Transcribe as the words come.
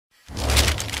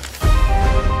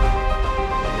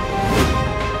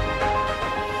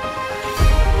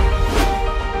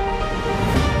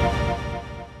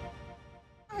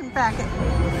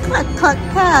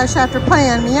cash after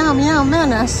playing Meow Meow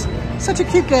Menace. Such a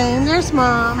cute game. There's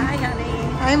Mom. Hi, honey.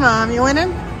 Hi, Mom. You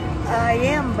winning? I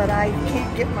am, but I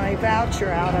can't get my voucher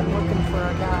out. I'm looking for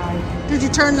a guy. Did you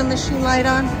turn the machine light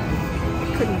on?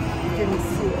 Didn't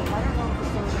see it. I don't know if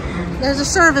it's on. There's a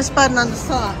service button on the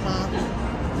slot, Mom.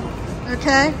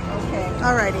 Okay? Okay.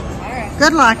 Alrighty. All right.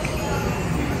 Good luck.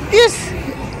 This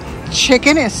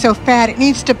chicken is so fat, it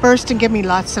needs to burst and give me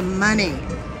lots of money.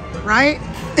 Right?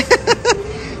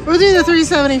 We'll do the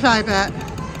 $3.75 bet.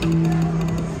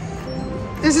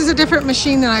 This is a different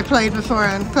machine than I played before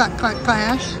on Cluck Cluck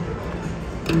Clash.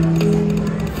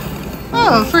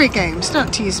 Oh, free games.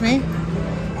 Don't tease me.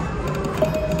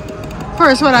 Of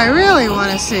course, what I really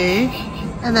want to see,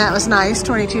 and that was nice,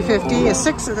 $22.50, is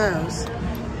 6 of those.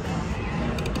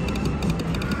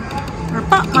 Or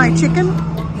pop my chicken.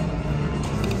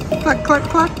 Cluck, cluck,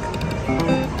 cluck.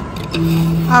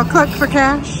 I'll cluck for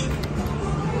cash.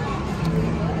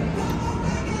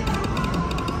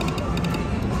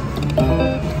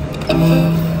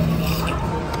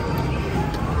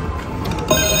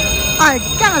 I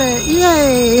got it!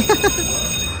 Yay!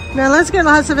 Now let's get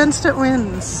lots of instant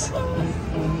wins.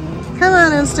 Come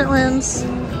on, instant wins.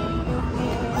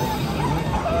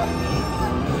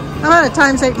 How about a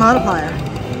 ×8 multiplier?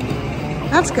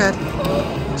 That's good.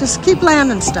 Just keep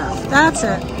landing stuff. That's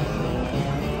it.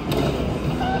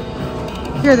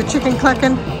 Hear the chicken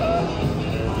clucking.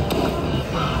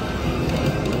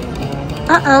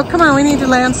 Uh-oh, come on, we need to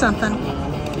land something.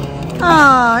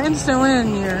 Aw, instant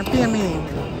win, you're being mean.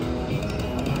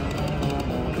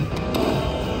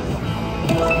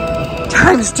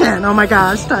 ×10, oh my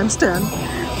gosh, ×10.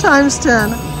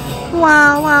 ×10.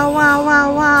 Wow, wow, wow,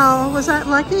 wow, wow. Was that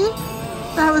lucky?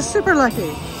 That was super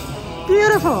lucky.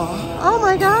 Beautiful. Oh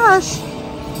my gosh.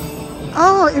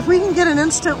 Oh, if we can get an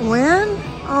instant win?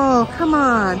 Oh, come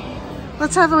on.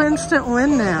 Let's have an instant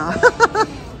win now.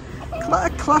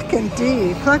 Cluck, cluck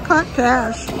indeed. Cluck, cluck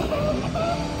cash.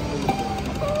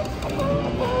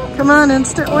 Come on,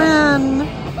 instant win.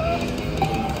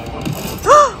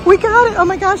 Oh, we got it. Oh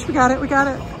my gosh, we got it. We got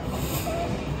it.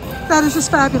 That is just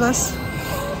fabulous.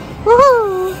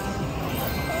 Woohoo!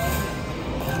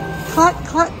 Cluck,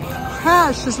 cluck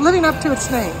cash is living up to its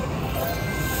name.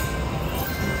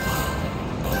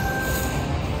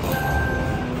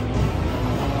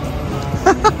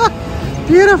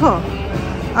 Beautiful.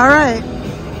 All right.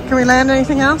 Can we land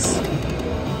anything else?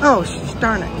 Oh,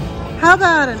 darn it. How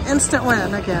about an instant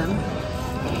win again?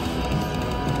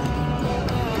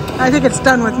 I think it's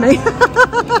done with me.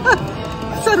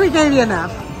 Said we gave you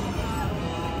enough.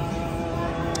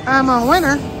 I'm a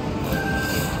winner.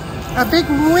 A big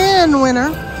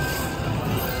winner.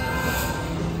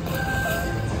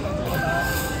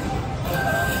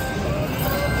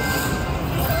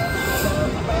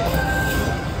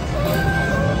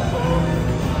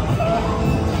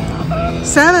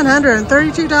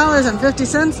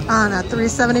 $732.50 on a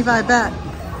 $3.75 bet.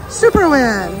 Super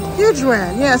win, huge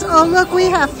win, yes. Oh look, we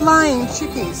have flying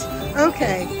chickies.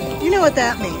 Okay, you know what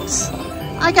that means.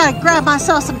 I gotta grab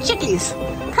myself some chickies.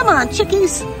 Come on,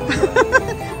 chickies.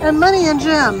 And money and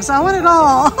gems, I want it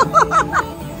all.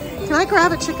 Can I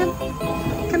grab a chicken?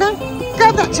 Can I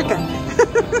grab that chicken?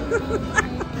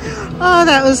 Oh,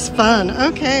 that was fun.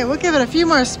 Okay, we'll give it a few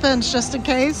more spins just in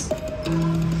case.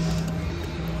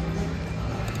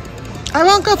 I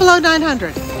won't go below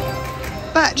 900,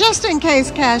 but just in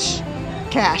case Cluck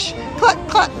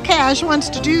Cluck Cash wants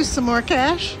to do some more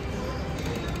cash,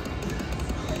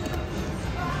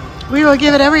 we will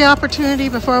give it every opportunity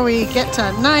before we get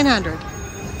to 900.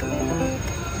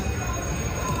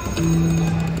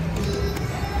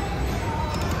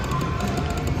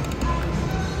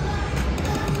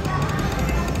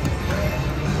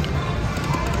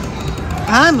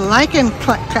 I'm liking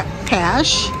Cluck Cluck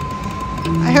Cash.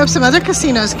 I hope some other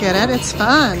casinos get it. It's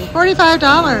fun.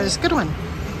 $45. Good one.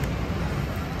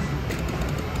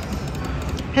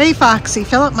 Hey, Foxy,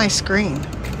 fill up my screen.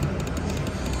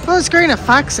 Fill the screen of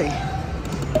Foxy.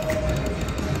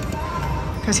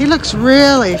 Because he looks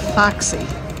really foxy.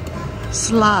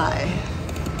 Sly.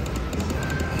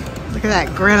 Look at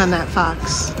that grin on that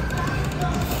fox.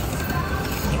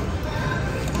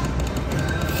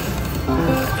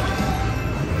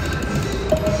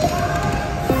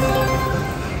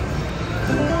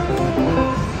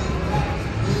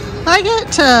 If I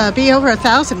get to be over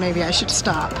 1,000, maybe I should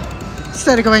stop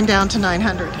instead of going down to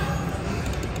 900.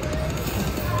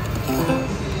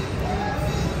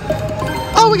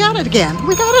 Oh, we got it again.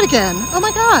 We got it again. Oh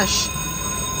my gosh.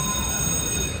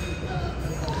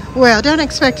 Well, don't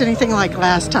expect anything like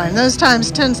last time. Those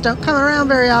 ×10s don't come around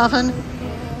very often,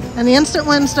 and the instant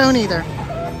wins don't either.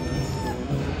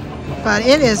 But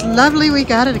it is lovely we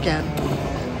got it again.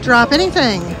 Drop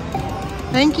anything.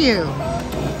 Thank you.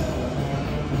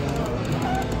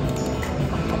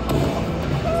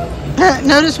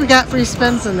 Notice we got free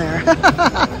spins in there.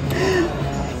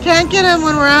 Can't get them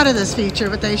when we're out of this feature,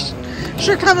 but they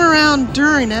sure come around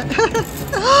during it.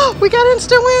 We got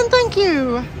instant win, thank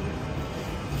you.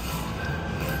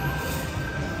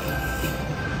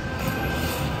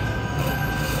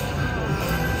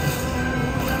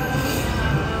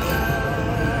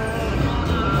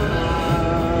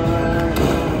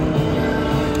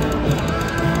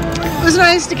 It was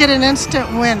nice to get an instant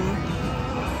win.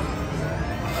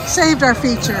 Saved our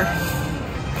feature.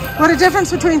 What a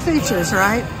difference between features,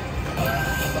 right?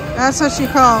 That's what you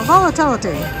call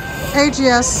volatility.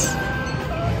 AGS,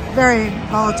 very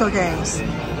volatile games.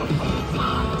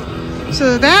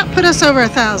 So that put us over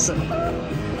 1,000.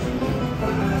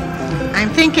 I'm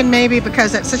thinking maybe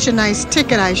because that's such a nice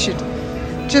ticket, I should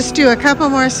just do a couple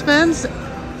more spins.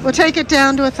 We'll take it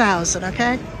down to 1,000,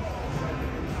 okay?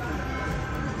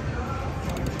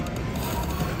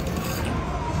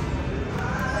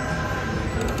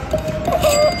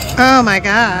 Oh my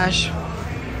gosh.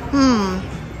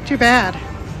 Too bad.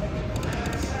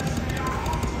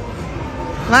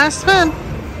 Last spin.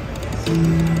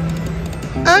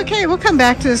 Okay, we'll come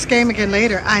back to this game again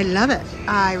later. I love it.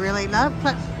 I really love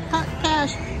Cluck Cluck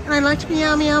Cash. And I liked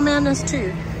Meow Meow Madness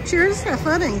too. Cheers, have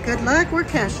fun, and good luck. We're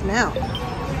cashing out.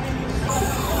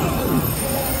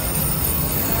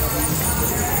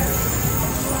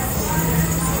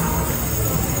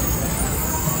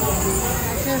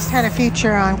 Just had a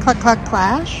feature on Cluck Cluck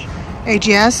Clash,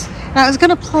 AGS. And I was going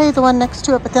to play the one next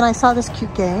to it, but then I saw this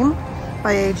cute game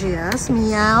by AGS.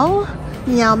 Meow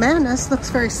Meow Madness looks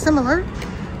very similar.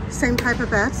 Same type of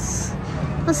bets.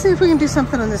 Let's see if we can do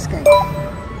something on this game.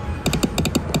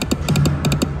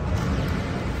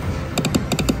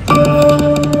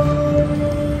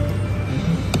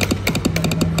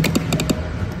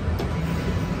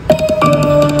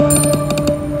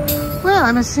 Well,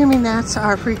 I'm assuming that's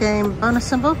our pre-game bonus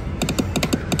symbol.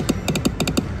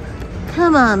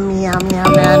 Come on, Meow Meow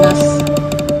Madness.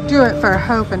 Do it for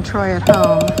Hope and Troy at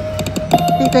home.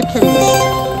 Be good kitties.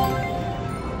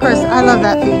 Of course, I love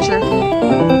that feature.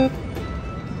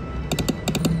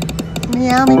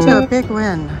 Meow me to a big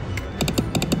win.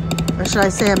 Or should I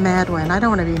say a mad win? I don't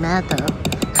want to be mad though.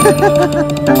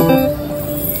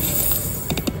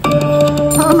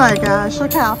 Oh my gosh,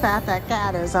 look how fat that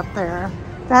cat is up there.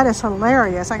 That is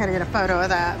hilarious. I gotta get a photo of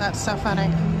that. That's so funny.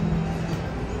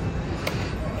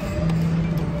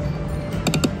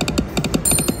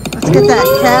 Let's get that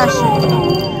cash.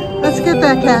 Let's get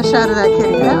that cash out of that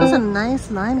kitty. That was a nice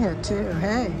line hit too.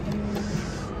 Hey.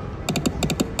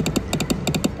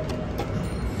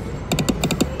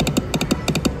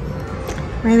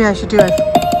 Maybe I should do it.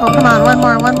 Oh, come on. One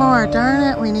more. One more. Darn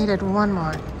it. We needed one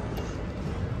more.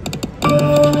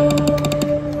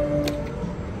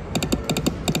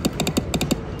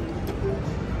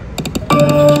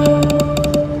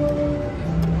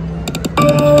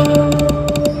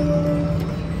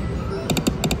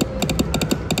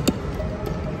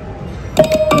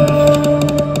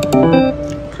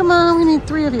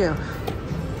 Three of you.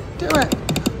 Do it.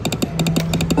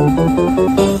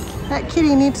 That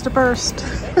kitty needs to burst.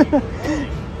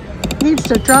 Needs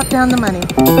to drop down the money.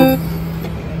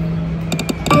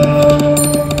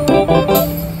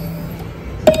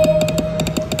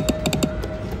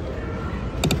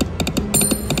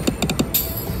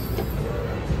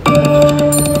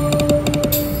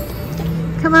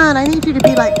 Come on, I need you to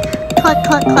be like Cluck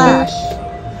Cluck Clash.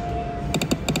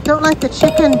 Don't let the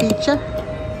chicken beat you.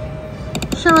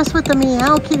 Show us what the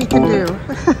Meow Kitty can do.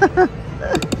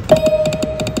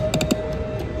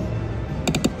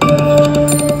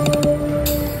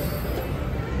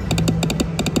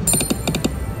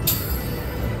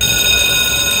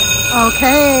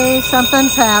 Okay,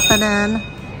 something's happening.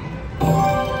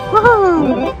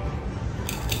 Woohoo!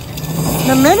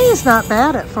 The mini's not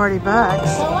bad at 40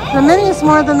 bucks. The mini's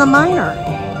more than the minor.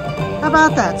 How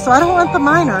about that? So I don't want the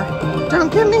minor.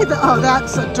 Don't give me the, oh,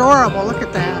 that's adorable. Look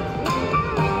at that.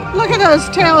 Look at those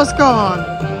tails going.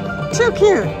 Too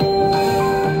cute.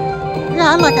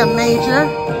 Yeah, I'd like a major.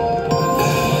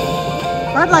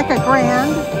 I'd like a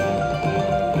grand.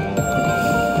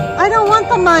 I don't want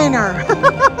the minor.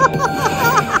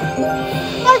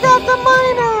 I got the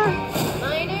minor.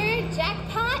 Minor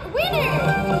jackpot winner.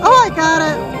 Oh, I got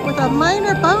it with a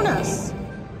minor bonus.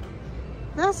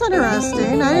 That's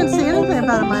interesting. I didn't see anything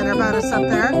about a minor bonus up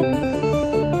there.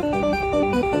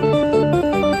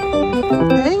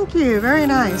 Thank you, very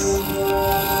nice.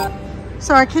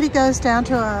 So our kitty goes down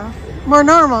to a more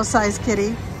normal size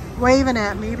kitty. waving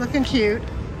at me, looking cute.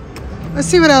 Let's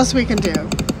see what else we can do.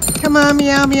 Come on,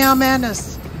 Meow Meow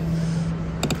Madness.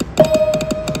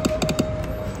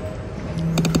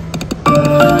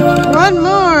 One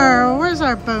more. Where's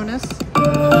our bonus?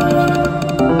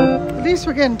 At least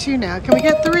we're getting 2 now. Can we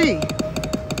get 3?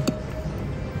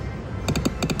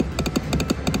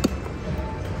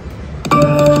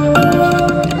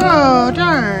 Oh,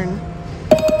 darn.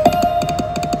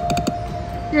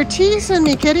 You're teasing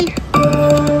me, kitty.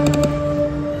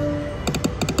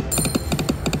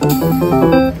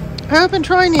 Hope and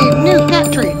Troy need new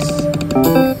cat treats.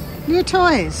 New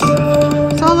toys.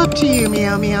 It's all up to you,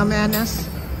 Meow Meow Madness.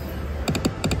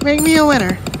 Make me a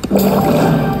winner.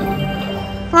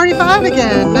 45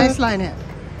 again. Nice line hit.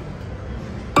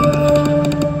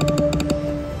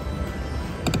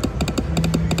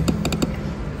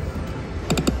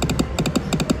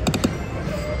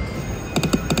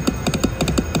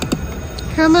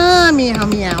 Come on, Meow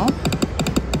Meow.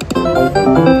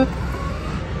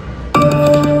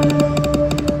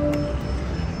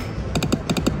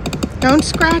 Don't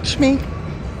scratch me.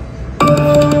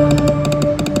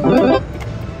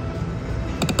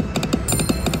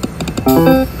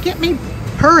 Get me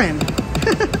purring.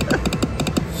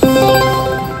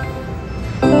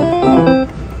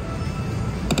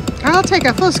 I'll take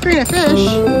a full screen of fish.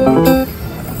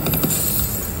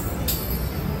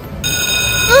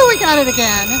 Oh, we got it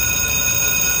again.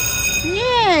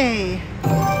 Yay.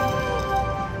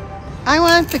 I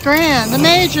want the grand, the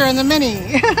major, and the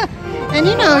mini. And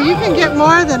you know, you can get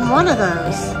more than one of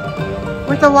those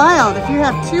with the wild. If you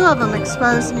have 2 of them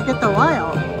exposed and you get the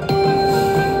wild.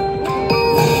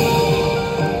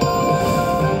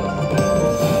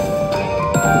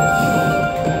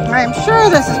 I'm sure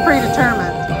this is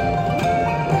predetermined.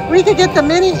 We could get the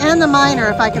mini and the minor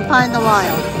if I can find the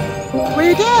wild.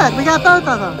 We did. We got both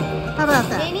of them. How about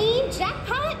that? Mini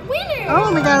jackpot winner. Oh,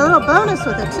 and we got a little bonus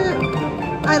with it too.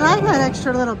 I like that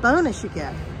extra little bonus you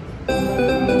get.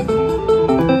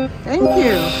 Thank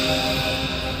you.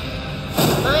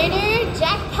 Minor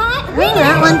jackpot Oh, winner.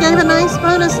 that one gave a nice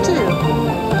bonus too.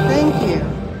 Thank you.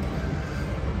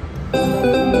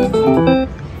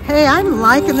 Hey, I'm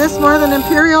liking this more than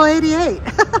Imperial 88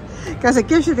 because it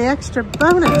gives you the extra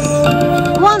bonus.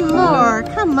 One more,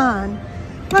 come on.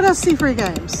 Let us see free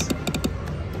games.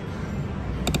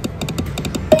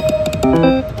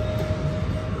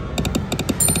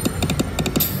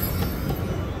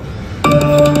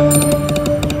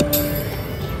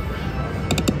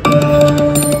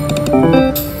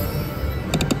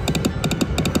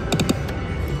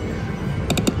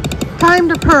 Time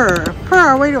to purr. Purr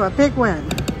our way to a big win.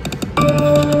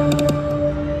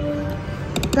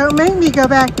 Don't make me go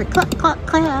back to Cluck Cluck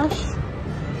Clash.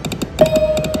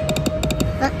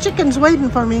 That chicken's waiting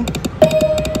for me.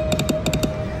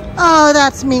 Oh,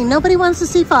 that's mean. Nobody wants to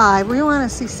see 5. We want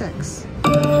to see 6.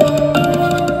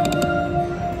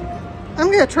 I'm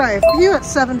going to try a few at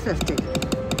 750.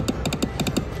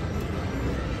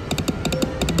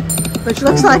 Which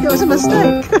looks like it was a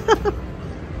mistake.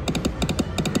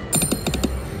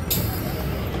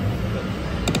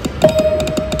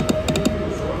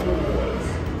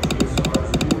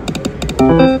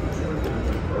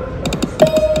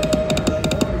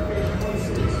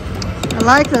 I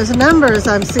like those numbers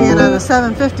I'm seeing on the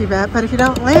 750 bet, but if you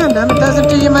don't land them, it doesn't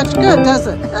do you much good, does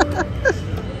it?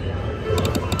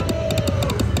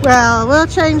 Well, we'll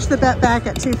change the bet back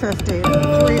at 250 to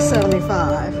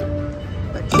 375.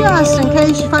 But just in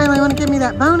case you finally want to give me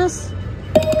that bonus,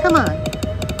 come on.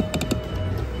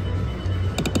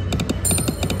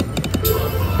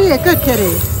 Be a good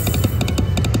kitty.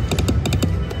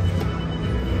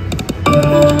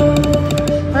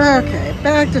 Okay,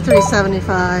 back to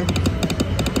 375.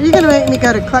 Are you going to make me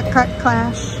go to Cluck Cluck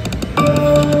Clash?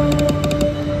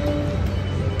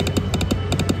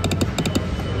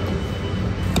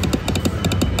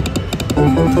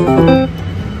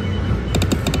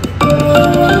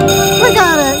 We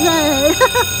got it, yay!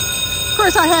 Of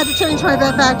course I had to change my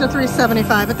bet back to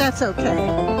 375, but that's okay.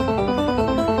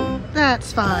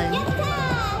 That's fine.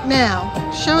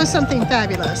 Now, show us something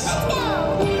fabulous.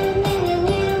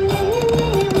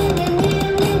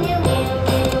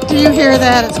 Do you hear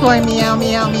that? It's going meow,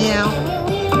 meow, meow.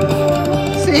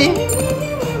 See?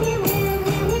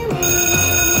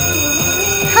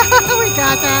 We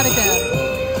got that again.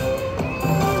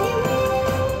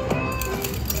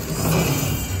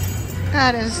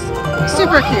 That is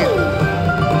super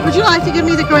cute. Would you like to give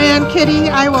me the grand kitty?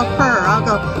 I will purr. I'll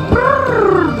go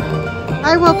purr.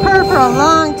 I will purr for a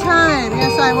long time.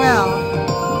 Yes, I will.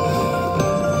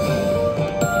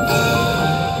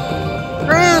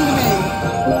 Grand me.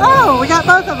 Oh, we got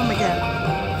both of them again.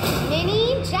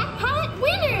 Mini jackpot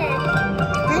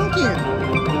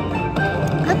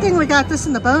got this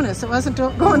in the bonus. It wasn't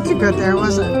going too good there,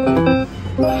 was it?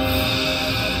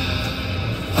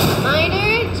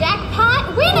 Minor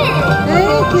jackpot winner!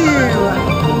 Thank you.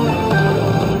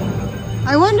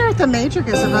 I wonder if the major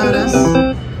gets a bonus.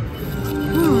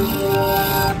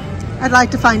 I'd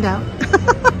like to find out.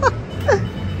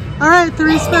 All right,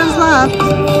 3 spins left.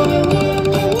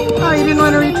 Oh, you didn't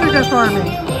want to re-trigger for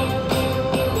me.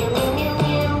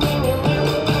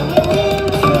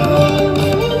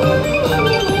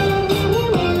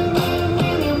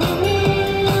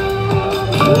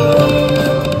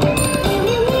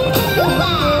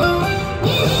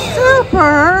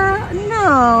 Super?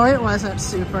 No, it wasn't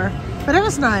super, but it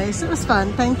was nice. It was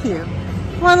fun. Thank you.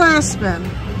 One last spin.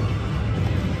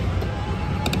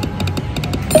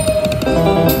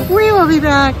 We will be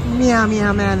back, Meow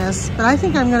Meow Madness, but I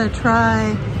think I'm going to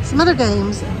try some other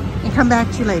games and come back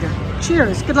to you later.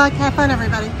 Cheers. Good luck. Have fun,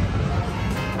 everybody.